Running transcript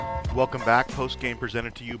Welcome back. Post game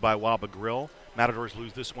presented to you by Waba Grill. Matadors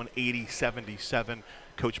lose this one 80-77.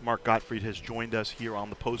 Coach Mark Gottfried has joined us here on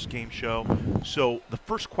the post game show. So the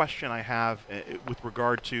first question I have with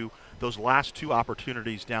regard to those last two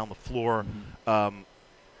opportunities down the floor,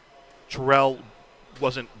 Terrell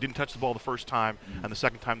didn't touch the ball the first time, and the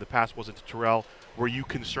second time the pass wasn't to Terrell. Were you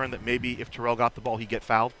concerned that maybe if Terrell got the ball, he'd get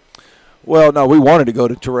fouled? Well, no, we wanted to go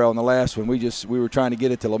to Terrell in the last one. We were trying to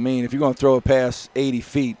get it to Lamine. If you're going to throw a pass 80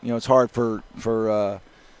 feet, it's hard for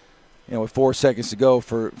with 4 seconds to go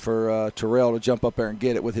for Terrell to jump up there and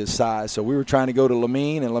get it with his size. So we were trying to go to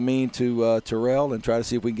Lamine and Lamine to Terrell and try to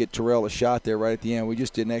see if we can get Terrell a shot there right at the end. We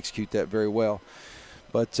just didn't execute that very well.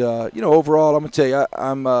 But overall, I'm going to tell you,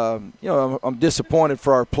 I'm disappointed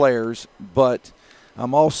for our players, but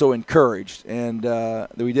I'm also encouraged, and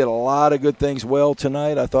we did a lot of good things well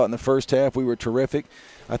tonight. I thought in the first half we were terrific.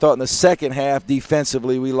 I thought in the second half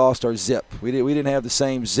defensively we lost our zip. We didn't have the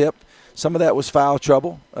same zip. Some of that was foul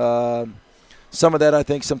trouble. Some of that I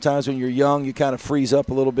think sometimes when you're young you kind of freeze up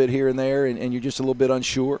a little bit here and there, and you're just a little bit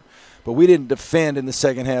unsure. But we didn't defend in the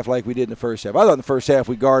second half like we did in the first half. I thought in the first half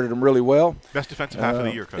we guarded them really well. Best defensive half of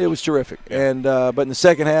the year, Coach. It was terrific. Yeah. And but in the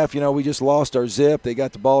second half, we just lost our zip. They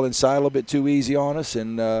got the ball inside a little bit too easy on us.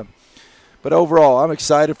 And but overall, I'm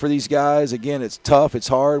excited for these guys. Again, it's tough. It's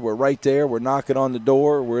hard. We're right there. We're knocking on the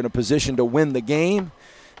door. We're in a position to win the game.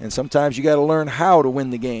 And sometimes you got to learn how to win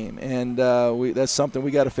the game. And that's something we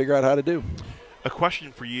got to figure out how to do. A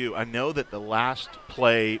question for you. I know that the last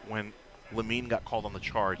play when Lamine got called on the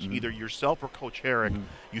charge, either yourself or Coach Herrick,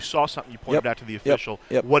 you saw something, you pointed out to the official.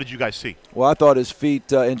 Yep. What did you guys see? Well, I thought his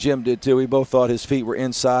feet, and Jim did too, we both thought his feet were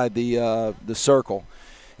inside the circle.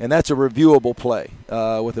 And that's a reviewable play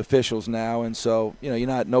with officials now. And so, you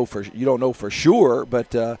don't know for sure,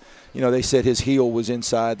 but, they said his heel was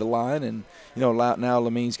inside the line. And, now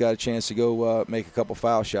Lamine's got a chance to go make a couple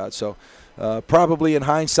foul shots. So probably in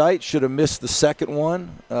hindsight should have missed the second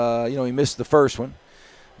one. He missed the first one.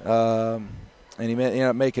 And he ended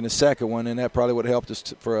up making the second one, and that probably would have helped us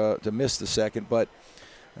to miss the second. But,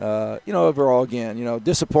 overall, again,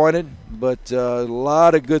 disappointed, but a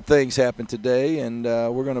lot of good things happened today, and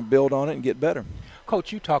we're going to build on it and get better.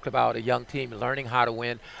 Coach, you talked about a young team learning how to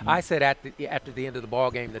win. I said after the end of the ball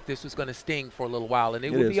game that this was going to sting for a little while, and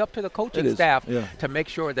it would be up to the coaching staff to make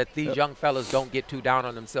sure that these young fellas don't get too down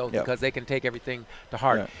on themselves because they can take everything to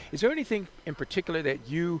heart. Yeah. Is there anything in particular that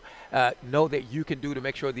you know that you can do to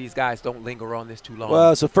make sure these guys don't linger on this too long?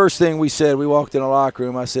 Well, it's the first thing we said. We walked in the locker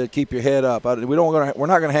room. I said, keep your head up. We're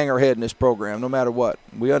not going to hang our head in this program no matter what.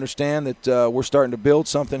 We understand that we're starting to build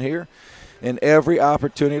something here. And every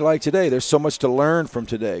opportunity like today, there's so much to learn from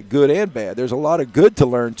today, good and bad. There's a lot of good to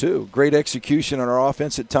learn, too. Great execution on our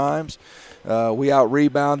offense at times. We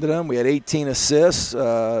out-rebounded them. We had 18 assists.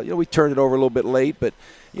 We turned it over a little bit late. But,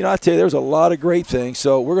 I tell you, there's a lot of great things.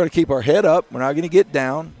 So we're going to keep our head up. We're not going to get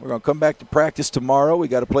down. We're going to come back to practice tomorrow. We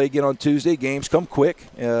got to play again on Tuesday. Games come quick.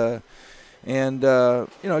 Again,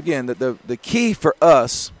 the key for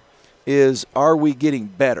us is, are we getting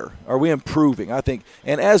better? Are we improving? I think,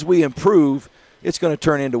 and as we improve, it's going to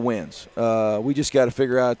turn into wins. We just got to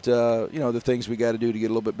figure out, the things we got to do to get a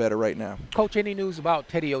little bit better right now. Coach, any news about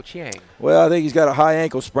Teddy Ochieng? Well, I think he's got a high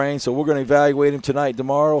ankle sprain, so we're going to evaluate him tonight,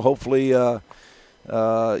 tomorrow. Hopefully,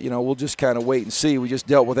 we'll just kind of wait and see. We just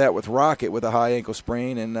dealt with that with Rocket with a high ankle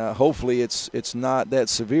sprain, and hopefully it's not that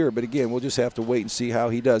severe. But, again, we'll just have to wait and see how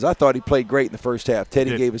he does. I thought he played great in the first half.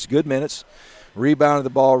 Teddy gave us good minutes. Rebounded the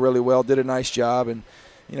ball really well, did a nice job, and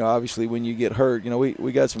obviously when you get hurt,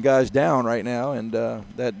 we got some guys down right now, and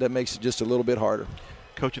that makes it just a little bit harder.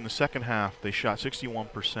 Coach, in the second half, they shot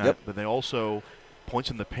 61%, but they also points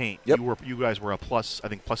in the paint. Yep. You guys were a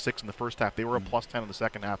 +6 in the first half. They were a +10 in the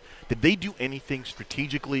second half. Did they do anything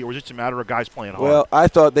strategically, or was it just a matter of guys playing hard? Well, I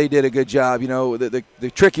thought they did a good job.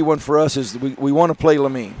 The tricky one for us is we want to play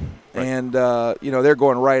Lamine. Right. And, they're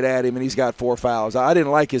going right at him, and he's got 4 fouls. I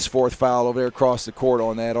didn't like his 4th foul over there across the court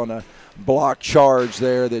on a block charge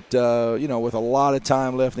there that, with a lot of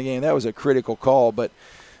time left in the game. That was a critical call. But,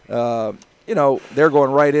 they're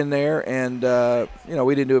going right in there, and,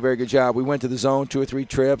 we didn't do a very good job. We went to the zone 2 or 3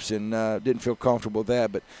 trips and didn't feel comfortable with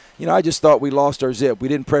that. But, I just thought we lost our zip. We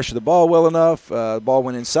didn't pressure the ball well enough. The ball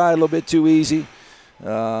went inside a little bit too easy.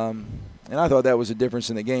 And I thought that was a difference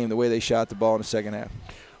in the game, the way they shot the ball in the second half.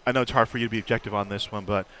 I know it's hard for you to be objective on this one,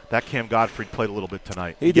 but that Cam Gottfried played a little bit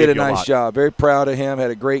tonight. He did a nice job. Very proud of him. Had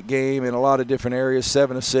a great game in a lot of different areas.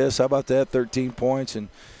 7 assists. How about that? 13 points. And,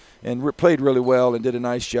 and played really well and did a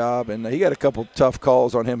nice job. And he got a couple tough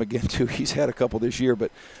calls on him again too. He's had a couple this year,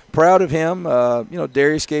 but proud of him.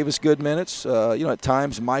 Darius gave us good minutes. At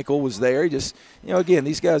times Michael was there. He just, again,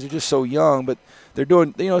 these guys are just so young, but they're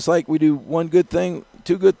doing. It's like we do one good thing,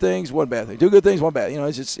 two good things, one bad thing. Two good things, one bad.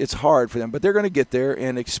 It's hard for them, but they're going to get there.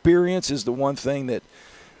 And experience is the one thing that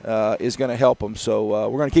is going to help them. So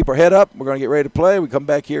we're going to keep our head up. We're going to get ready to play. We come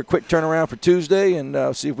back here, quick turnaround for Tuesday,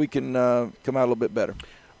 and see if we can come out a little bit better.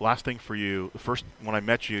 Last thing for you, when I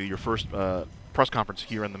met you, your first press conference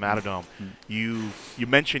here in the Matadome, you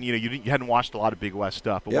mentioned you hadn't watched a lot of Big West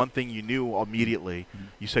stuff, but one thing you knew immediately,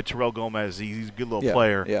 you said Terrell Gomez, he's a good little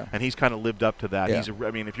player, and he's kind of lived up to that.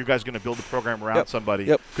 If you guys are going to build a program around somebody,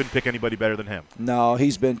 couldn't pick anybody better than him. No,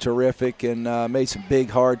 he's been terrific and made some big,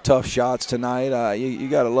 hard, tough shots tonight. You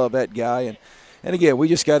got to love that guy. And again, we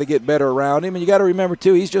just got to get better around him. And you got to remember,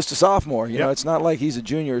 too, he's just a sophomore. You know, it's not like he's a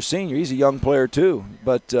junior or senior. He's a young player, too.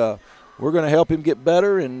 But we're going to help him get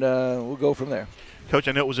better, and we'll go from there. Coach,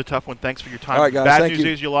 I know it was a tough one. Thanks for your time. All right, guys. Bad news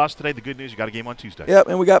is you lost today. The good news, you got a game on Tuesday. Yep,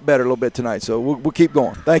 and we got better a little bit tonight, so we'll keep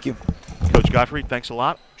going. Thank you. Coach Gottfried, thanks a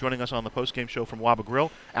lot. Joining us on the postgame show from Waba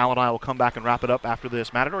Grill. Al and I will come back and wrap it up after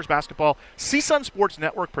this. Matadors basketball, CSUN Sports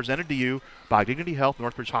Network, presented to you by Dignity Health,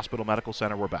 Northbridge Hospital Medical Center. We're back.